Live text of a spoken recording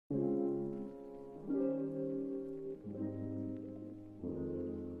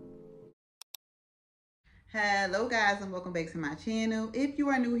Hello guys, and welcome back to my channel. If you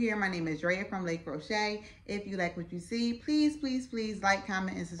are new here, my name is Drea from Lake Crochet. If you like what you see, please like,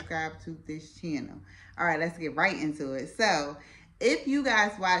 comment, and subscribe to this channel. All right, let's get right into it. So if you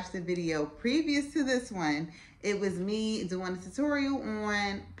guys watched the video previous to this one, it was me doing a tutorial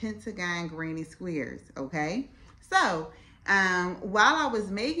on Pentagon granny squares, okay? So while I was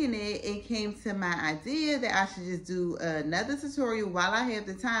making it, it came to my idea that I should just do another tutorial while I have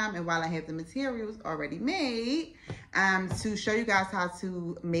the time and while I have the materials already made to show you guys how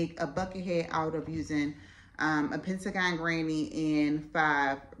to make a bucket hat out of using a Pentagon granny and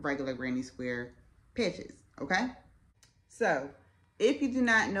 5 regular granny square patches, okay? So if you do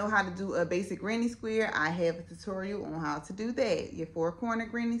not know how to do a basic granny square, I have a tutorial on how to do that. Your 4-corner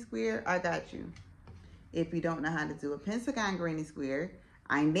granny square, I got you. If you don't know how to do a Pentagon granny square,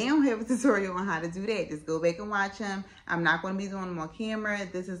 I now have a tutorial on how to do that. Just go back and watch them. I'm not going to be doing them on camera.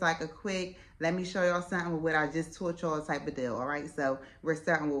 This is like a quick, let me show y'all something with what I just taught y'all type of deal, all right? So we're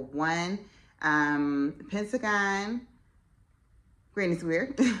starting with 1 Pentagon granny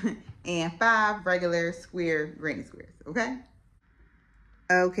square and 5 regular square granny squares, okay?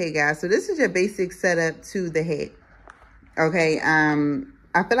 Okay, guys, so this is your basic setup to the hat, okay?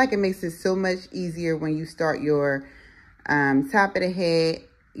 I feel like it makes it so much easier when you start your top of the hat,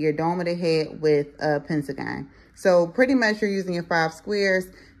 your dome of the hat with a Pentagon. So pretty much you're using your 5 squares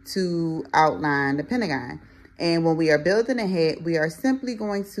to outline the Pentagon. And when we are building a hat, we are simply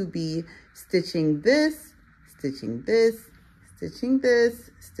going to be stitching this, stitching this, stitching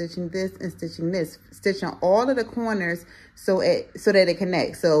this, stitching this, and stitching this. Stitching all of the corners so that it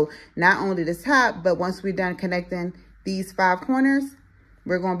connects. So not only the top, but once we're done connecting these 5 corners,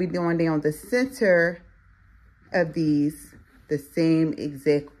 we're going to be doing down the center of these the same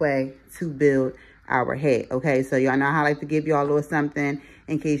exact way to build our hat, okay? So y'all know how I like to give y'all a little something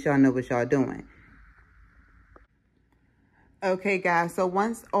in case y'all know what y'all doing. Okay, guys, so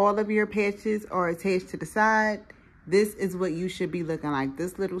once all of your patches are attached to the side, this is what you should be looking like.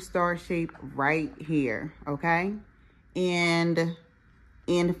 This little star shape right here, okay? And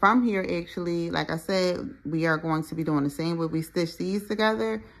from here, actually, like I said, we are going to be doing the same way we stitch these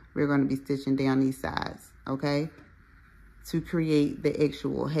together. We're going to be stitching down these sides, okay, to create the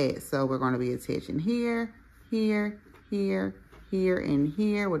actual hat. So we're going to be attaching here, here, here, here, and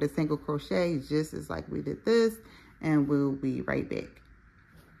here with a single crochet, just as like we did this, and we'll be right back.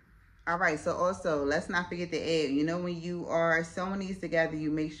 All right, so also, let's not forget to add, you know, when you are sewing these together, you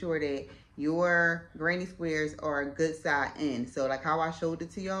make sure that your granny squares are a good side in. So like how I showed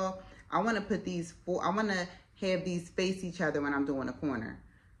it to y'all, I want to put these I want to have these face each other when I'm doing a corner.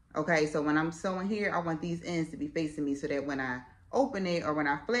 Okay, so when I'm sewing here, I want these ends to be facing me so that when I open it or when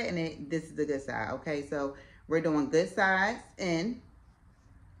I flatten it, this is the good side. Okay, so we're doing good sides in,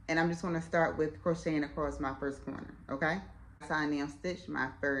 and I'm just going to start with crocheting across my first corner. Okay, so I now stitch my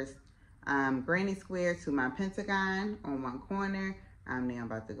first granny square to my Pentagon on one corner. I'm now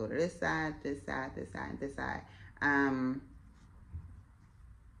about to go to this side, this side, this side, and this side. I'm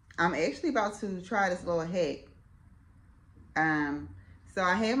actually about to try this little hat. So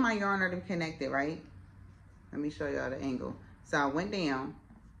I have my yarn already connected, right? Let me show y'all the angle. So I went down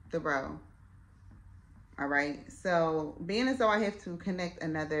the row. All right. So being as though I have to connect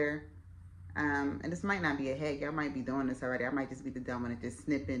another, and this might not be a hat. Y'all might be doing this already. I might just be the dumb one and just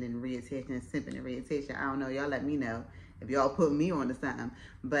snipping and reattaching and snipping and reattaching. I don't know. Y'all let me know if y'all put me on to something.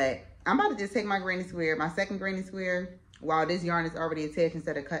 But I'm about to just take my granny square, my second granny square, while this yarn is already attached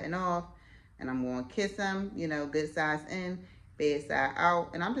instead of cutting off. And I'm going to kiss them, you know, good size in, bad side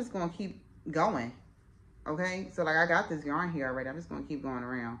out. And I'm just going to keep going. Okay? So like I got this yarn here already. I'm just going to keep going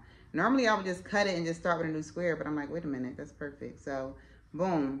around. Normally I would just cut it and just start with a new square. But I'm like, wait a minute. That's perfect. So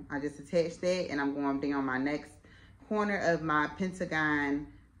boom. I just attached that. And I'm going down my next corner of my Pentagon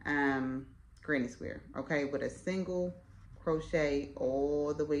granny square. Okay? With a single crochet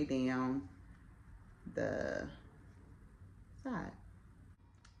all the way down the side.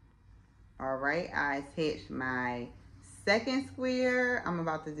 All right, I attached my second square. I'm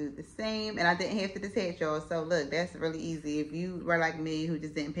about to do the same, and I didn't have to detach, y'all. So look, that's really easy. If you were like me, who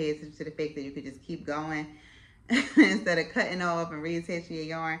just didn't pay attention to the fact that you could just keep going instead of cutting off and reattaching your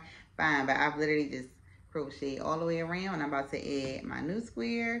yarn, fine. But I've literally just crocheted all the way around, and I'm about to add my new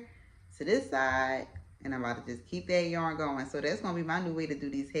square to this side. And I'm about to just keep that yarn going. So that's going to be my new way to do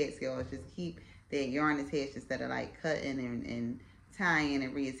these hats, y'all. Just keep that yarn attached instead of like cutting and tying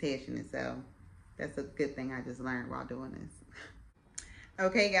and reattaching it. So that's a good thing I just learned while doing this.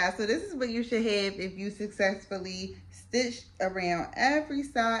 Okay guys, so this is what you should have if you successfully stitched around every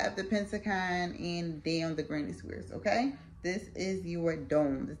side of the pentagon and down the granny squares, okay? This is your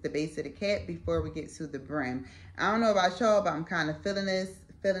dome. This is the base of the cap before we get to the brim. I don't know about y'all, but I'm kind of feeling this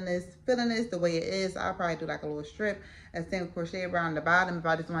the way it is. I'll probably do like a little strip of single crochet around the bottom if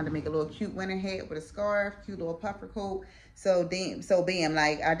I just wanted to make a little cute winter hat with a scarf, cute little puffer coat. So bam,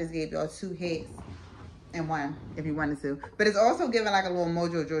 like I just gave y'all 2 hats and 1 if you wanted to, but it's also giving like a little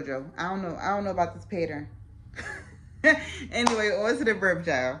mojo jojo. I don't know about this pattern. Anyway, on to the brim,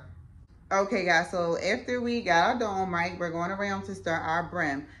 child. Okay guys, so after we got our dome, right, we're going around to start our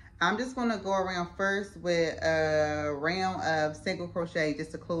brim. I'm just going to go around first with a round of single crochet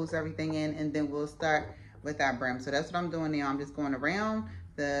just to close everything in, and then we'll start with our brim. So that's what I'm doing now. I'm just going around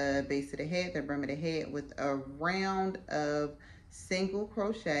the base of the head, the brim of the head, with a round of single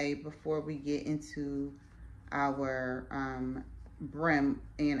crochet before we get into our brim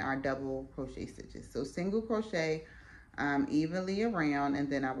and our double crochet stitches. So single crochet evenly around,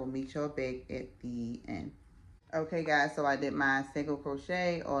 and then I will meet y'all back at the end. Okay guys, so I did my single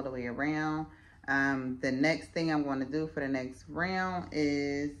crochet all the way around. The next thing I'm going to do for the next round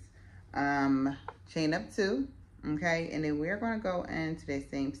is chain up 2, okay, and then we're going to go into the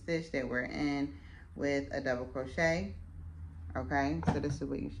same stitch that we're in with a double crochet. Okay, so this is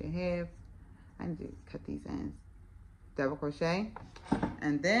what you should have. I need to cut these ends. Double crochet,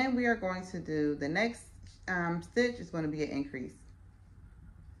 and then we are going to do the next stitch is going to be an increase.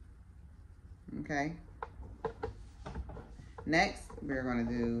 Okay, next we're going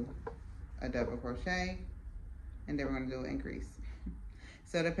to do a double crochet, and then we're going to do an increase.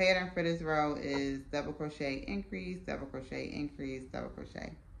 So the pattern for this row is double crochet, increase, double crochet, increase, double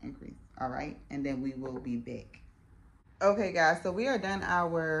crochet, increase. All right, and then we will be back. Okay guys, so we are done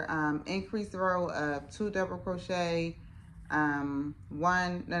our increase row of 2 double crochet, 1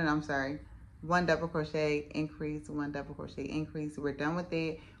 double crochet, increase, 1 double crochet, increase. We're done with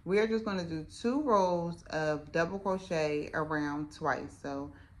it. We are just going to do 2 rows of double crochet around twice.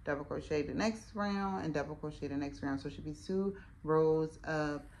 So double crochet the next round and double crochet the next round. So it should be 2 rows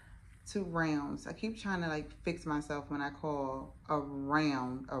of 2 rounds. I keep trying to like fix myself when I call a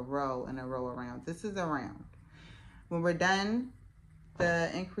round a row and a row around. This is a round. When we're done the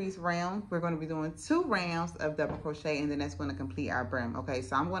increased round, we're going to be doing 2 rounds of double crochet, and then that's going to complete our brim. Okay,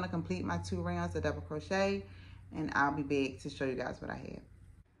 so I'm going to complete my 2 rounds of double crochet, and I'll be back to show you guys what I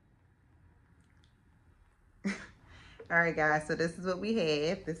have. All right guys, so this is what we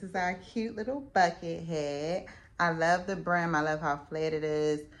have. This is our cute little bucket hat. I love the brim. I love how flat it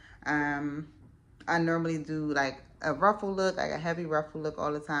is. I normally do like a ruffle look, like a heavy ruffle look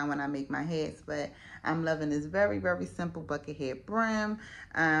all the time when I make my hats, but I'm loving this very, very simple bucket hat brim.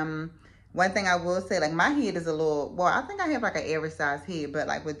 One thing I will say, like my head is a little, well, I think I have like an average size head, but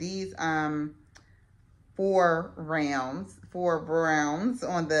like with these 4 rounds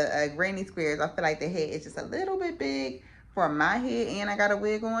on the granny squares, I feel like the head is just a little bit big for my head, and I got a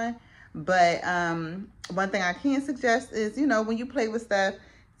wig on. But one thing I can suggest is, you know, when you play with stuff,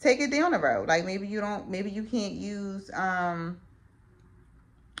 take it down the road. Like maybe you can't use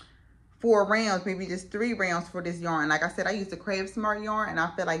 4 rounds, maybe just 3 rounds for this yarn. Like I said, I use the Crave Smart yarn, and I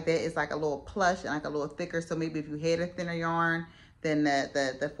feel like that is like a little plush and like a little thicker. So maybe if you had a thinner yarn, then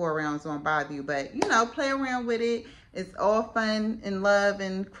the 4 rounds won't bother you. But you know, play around with it. It's all fun and love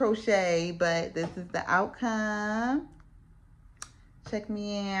and crochet, but this is the outcome. Check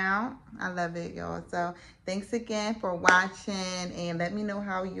me out. I love it, y'all. So thanks again for watching, and let me know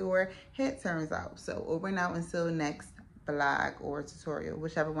how your hat turns out. So over and out until next vlog or tutorial,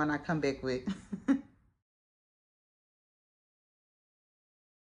 whichever one I come back with.